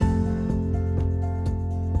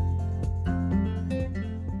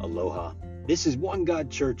Aloha. This is One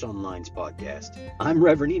God Church Online's podcast. I'm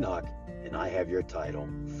Reverend Enoch, and I have your title,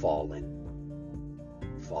 Fallen.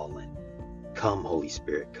 Fallen. Come, Holy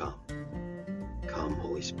Spirit, come. Come,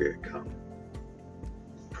 Holy Spirit, come.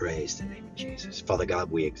 Praise the name of Jesus. Father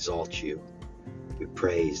God, we exalt you. We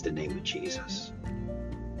praise the name of Jesus.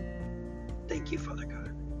 Thank you, Father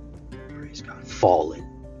God. Praise God. Fallen.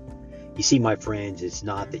 You see, my friends, it's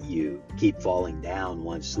not that you keep falling down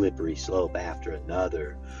one slippery slope after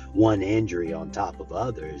another, one injury on top of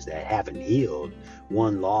others that haven't healed,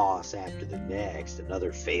 one loss after the next,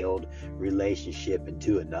 another failed relationship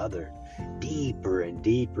into another, deeper and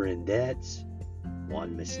deeper in debts,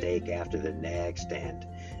 one mistake after the next, and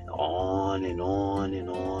on and on and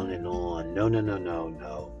on and on.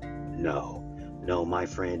 No, my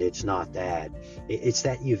friend, it's not that. It's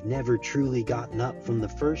that you've never truly gotten up from the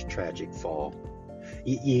first tragic fall.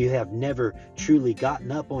 You have never truly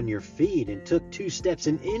gotten up on your feet and took two steps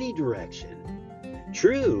in any direction.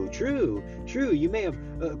 True. You may have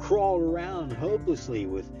crawled around hopelessly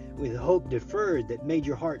with hope deferred that made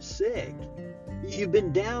your heart sick. You've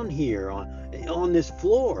been down here on this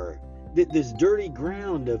floor, this dirty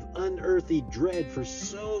ground of unearthly dread for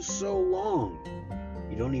so long.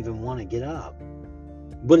 You don't even want to get up.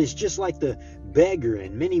 But it's just like the beggar.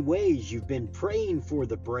 In many ways, you've been praying for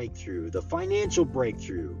the breakthrough, the financial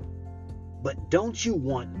breakthrough. But don't you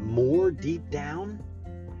want more deep down?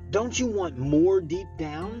 Don't you want more deep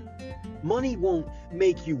down? Money won't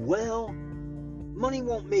make you well. Money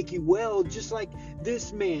won't make you well, just like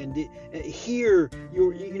this man.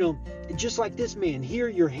 Just like this man. Here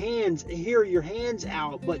your hands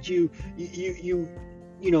out, but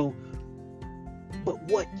but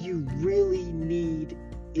what you really need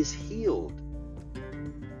is healed.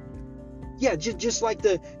 Yeah, just like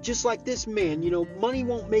this man, money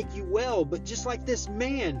won't make you well, but just like this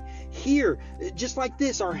man here, just like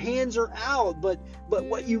this, our hands are out, but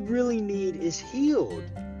what you really need is healed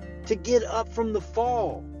to get up from the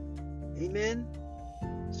fall. Amen.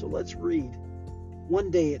 So let's read.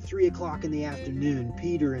 One day at 3:00 in the afternoon,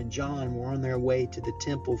 Peter and John were on their way to the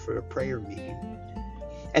temple for a prayer meeting.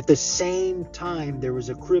 At the same time, there was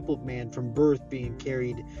a crippled man from birth being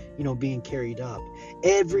carried up.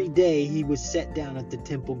 Every day he was set down at the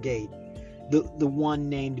temple gate, the one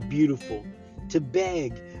named Beautiful, to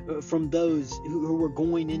beg from those who were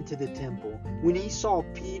going into the temple. When he saw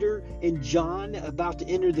Peter and John about to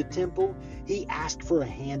enter the temple, he asked for a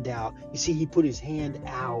handout. You see, he put his hand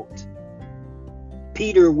out.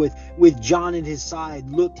 Peter, with John at his side,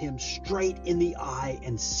 looked him straight in the eye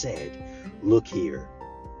and said, "Look here.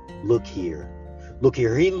 Look here. Look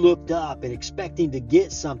here." He looked up and expecting to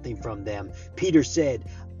get something from them. Peter said,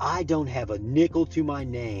 "I don't have a nickel to my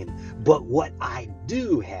name, but what I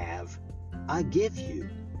do have, I give you.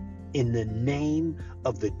 In the name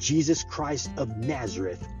of the Jesus Christ of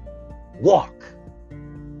Nazareth, walk."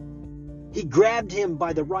 He grabbed him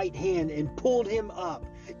by the right hand and pulled him up.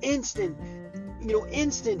 Instant,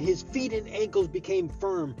 his feet and ankles became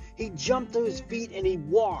firm. He jumped to his feet and he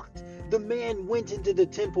walked. The man went into the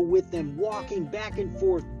temple with them, walking back and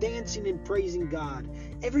forth, dancing and praising God.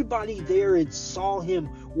 Everybody there had saw him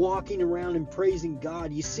walking around and praising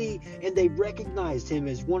God. You see, and they recognized him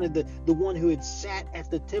as one who had sat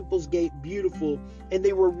at the temple's gate, Beautiful, and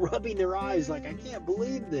they were rubbing their eyes like, "I can't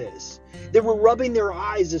believe this." They were rubbing their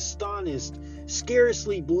eyes, astonished,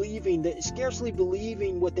 scarcely believing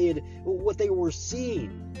what they were seeing.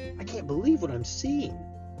 "I can't believe what I'm seeing.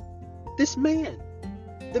 This man."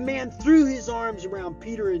 The man threw his arms around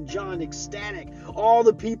Peter and John, ecstatic. All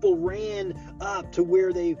the people ran up to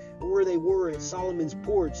where they were at Solomon's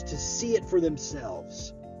porch to see it for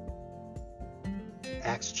themselves.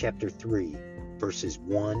 Acts chapter 3, verses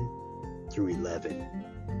 1 through 11.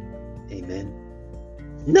 Amen.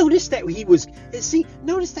 Notice that he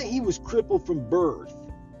was crippled from birth.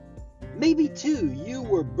 Maybe too, you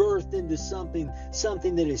were birthed into something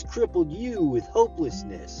that has crippled you with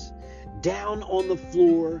hopelessness. Down on the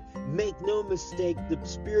floor, make no mistake, the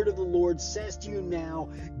Spirit of the Lord says to you now,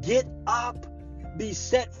 get up, be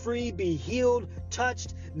set free, be healed,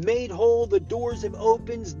 touched, made whole. The doors have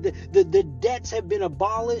opened, the debts have been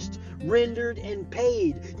abolished, rendered, and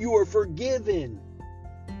paid. You are forgiven.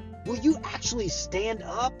 Will you actually stand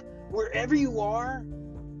up wherever you are?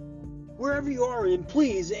 Wherever you are, and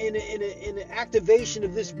please, in an activation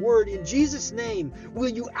of this word, in Jesus' name, will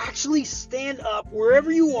you actually stand up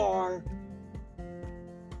wherever you are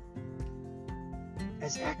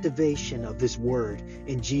as activation of this word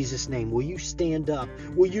in Jesus' name. Will you stand up?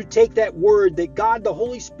 Will you take that word that God, the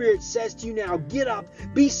Holy Spirit, says to you now? Get up,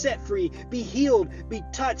 be set free, be healed, be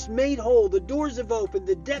touched, made whole. The doors have opened,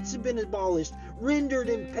 the debts have been abolished, rendered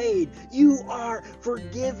and paid. You are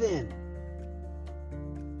forgiven.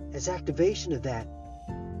 As activation of that,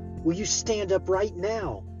 will you stand up right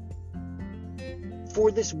now for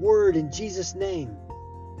this word in Jesus' name?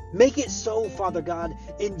 Make it so, Father God,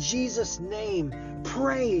 in Jesus' name.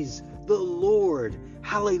 Praise the Lord.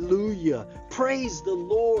 Hallelujah. Praise the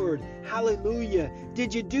Lord. Hallelujah.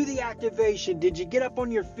 Did you do the activation? Did you get up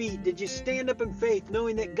on your feet? Did you stand up in faith,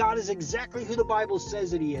 knowing that God is exactly who the Bible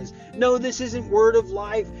says that He is? No, this isn't word of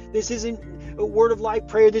life. This isn't a word of life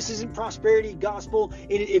prayer. This isn't prosperity gospel.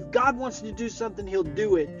 And if God wants to do something, He'll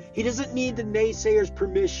do it. He doesn't need the naysayer's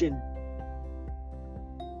permission.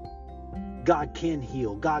 God can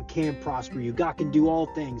heal. God can prosper you. God can do all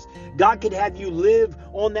things. God could have you live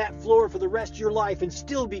on that floor for the rest of your life and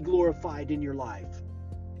still be glorified in your life.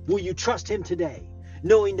 Will you trust Him today,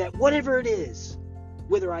 knowing that whatever it is,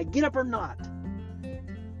 whether I get up or not,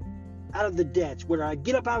 out of the debts, whether I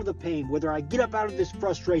get up out of the pain, whether I get up out of this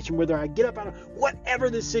frustration, whether I get up out of whatever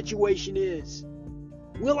the situation is,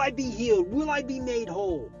 will I be healed? Will I be made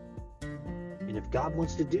whole? And if God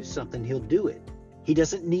wants to do something, He'll do it. He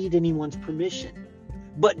doesn't need anyone's permission.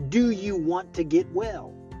 But do you want to get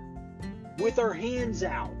well? With our hands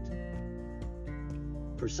out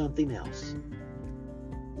for something else.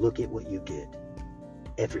 Look at what you get.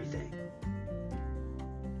 Everything.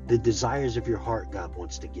 The desires of your heart God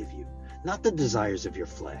wants to give you, not the desires of your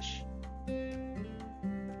flesh.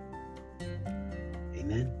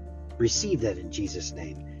 Amen. Receive that in Jesus'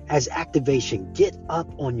 name. As activation, get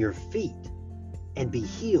up on your feet and be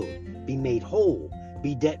healed, be made whole,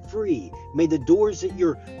 be debt-free. May the doors that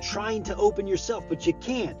you're trying to open yourself, but you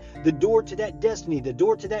can't, the door to that destiny, the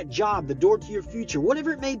door to that job, the door to your future,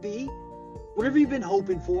 whatever it may be, whatever you've been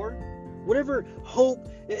hoping for, whatever hope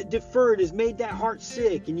deferred has made that heart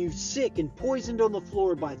sick, and you're sick and poisoned on the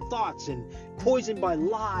floor by thoughts and poisoned by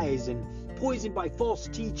lies and poisoned by false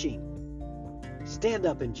teaching. Stand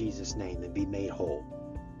up in Jesus' name and be made whole.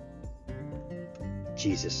 In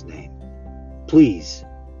Jesus' name. Please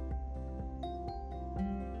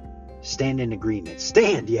stand in agreement.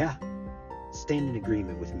 Stand in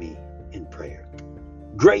agreement with me in prayer.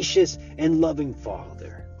 Gracious and loving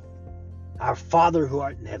Father, our Father who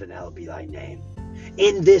art in heaven, hallowed be thy name.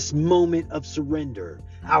 In this moment of surrender,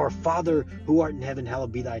 our Father who art in heaven,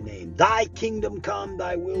 hallowed be thy name. Thy kingdom come,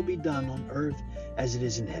 thy will be done on earth as it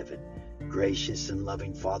is in heaven. Gracious and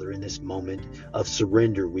loving Father, in this moment of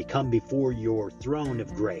surrender, we come before your throne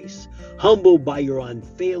of grace, humbled by your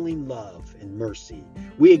unfailing love and mercy.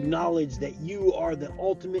 We acknowledge that you are the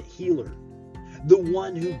ultimate healer, the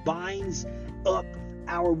one who binds up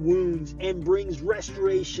our wounds and brings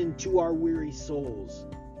restoration to our weary souls.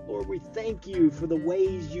 Lord, we thank you for the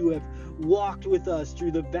ways you have walked with us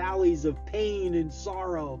through the valleys of pain and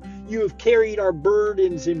sorrow. You have carried our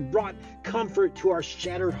burdens and brought comfort to our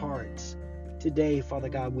shattered hearts. Today, Father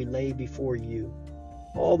God, we lay before you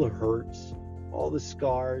all the hurts, all the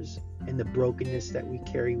scars, and the brokenness that we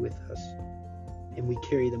carry with us. And we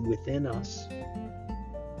carry them within us.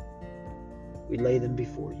 We lay them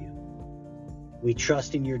before you. We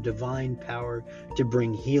trust in your divine power to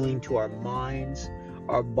bring healing to our minds,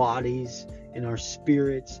 our bodies, and our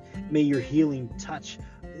spirits. May your healing touch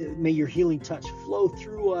flow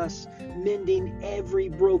through us, mending every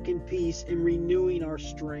broken piece and renewing our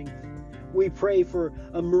strength. We pray for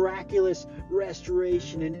a miraculous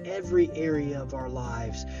restoration in every area of our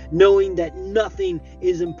lives, knowing that nothing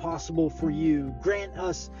is impossible for you. Grant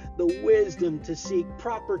us the wisdom to seek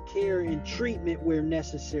proper care and treatment where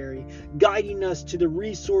necessary, guiding us to the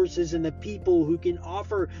resources and the people who can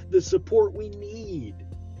offer the support we need.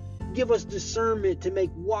 Give us discernment to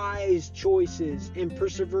make wise choices and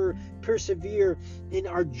persevere in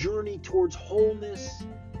our journey towards wholeness.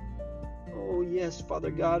 Oh yes, Father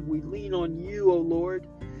God, we lean on you, O Lord.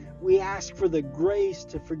 We ask for the grace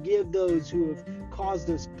to forgive those who have caused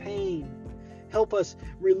us pain. Help us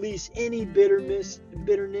release any bitterness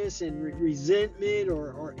and resentment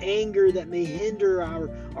or anger that may hinder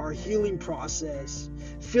our healing process.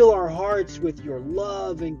 Fill our hearts with your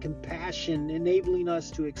love and compassion, enabling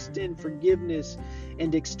us to extend forgiveness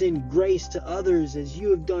and extend grace to others as you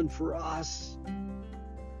have done for us.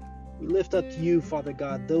 We lift up to you, Father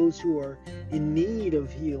God, those who are in need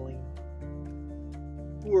of healing.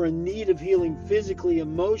 who are in need of healing physically,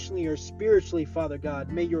 emotionally, or spiritually, Father God.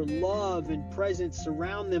 May your love and presence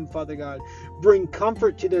surround them, Father God. Bring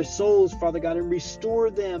comfort to their souls, Father God, and restore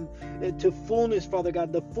them to fullness, Father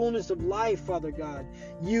God, the fullness of life, Father God.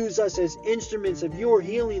 Use us as instruments of your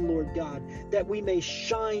healing, Lord God, that we may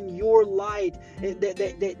shine your light,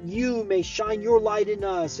 that you may shine your light in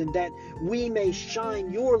us, and that we may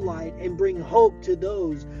shine your light and bring hope to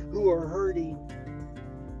those who are hurting.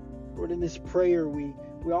 Lord, in this prayer, we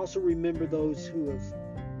also remember those who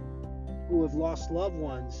have lost loved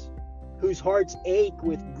ones, whose hearts ache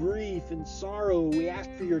with grief and sorrow. We ask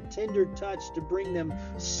for your tender touch to bring them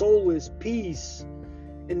solace, peace,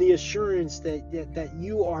 and the assurance that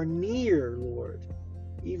you are near, Lord,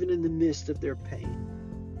 even in the midst of their pain.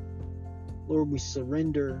 Lord, we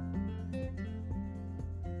surrender.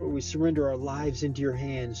 Lord, we surrender our lives into your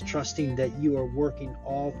hands, trusting that you are working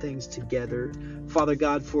all things together, Father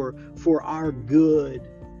God, for our good.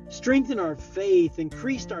 Strengthen our faith,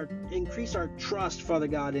 increase our trust, Father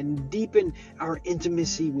God, and deepen our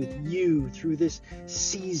intimacy with you through this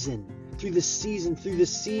season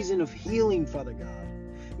of healing, Father God.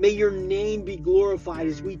 May your name be glorified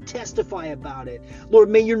as we testify about it. Lord,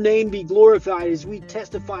 may your name be glorified as we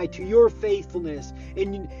testify to your faithfulness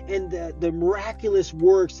and the miraculous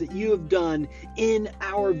works that you have done in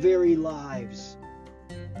our very lives.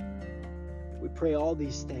 We pray all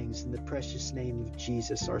these things in the precious name of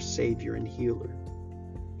Jesus, our Savior and Healer.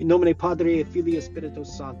 In nomine Padre, et Filii, et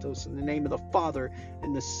Spiritus Sanctus, in the name of the Father,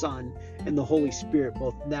 and the Son, and the Holy Spirit,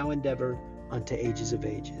 both now and ever, unto ages of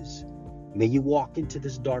ages. May you walk into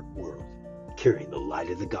this dark world carrying the light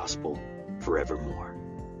of the gospel forevermore,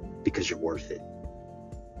 because you're worth it,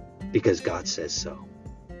 because God says so.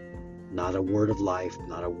 Not a word of life,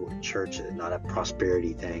 not a church, not a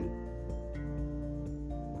prosperity thing.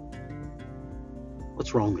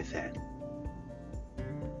 What's wrong with that?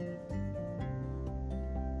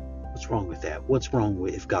 What's wrong with that? What's wrong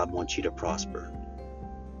with if God wants you to prosper?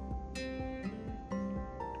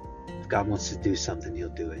 If God wants to do something, he'll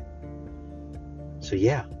do it. So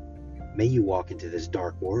yeah, may you walk into this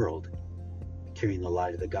dark world carrying the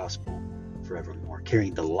light of the gospel forevermore,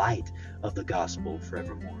 carrying the light of the gospel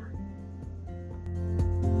forevermore.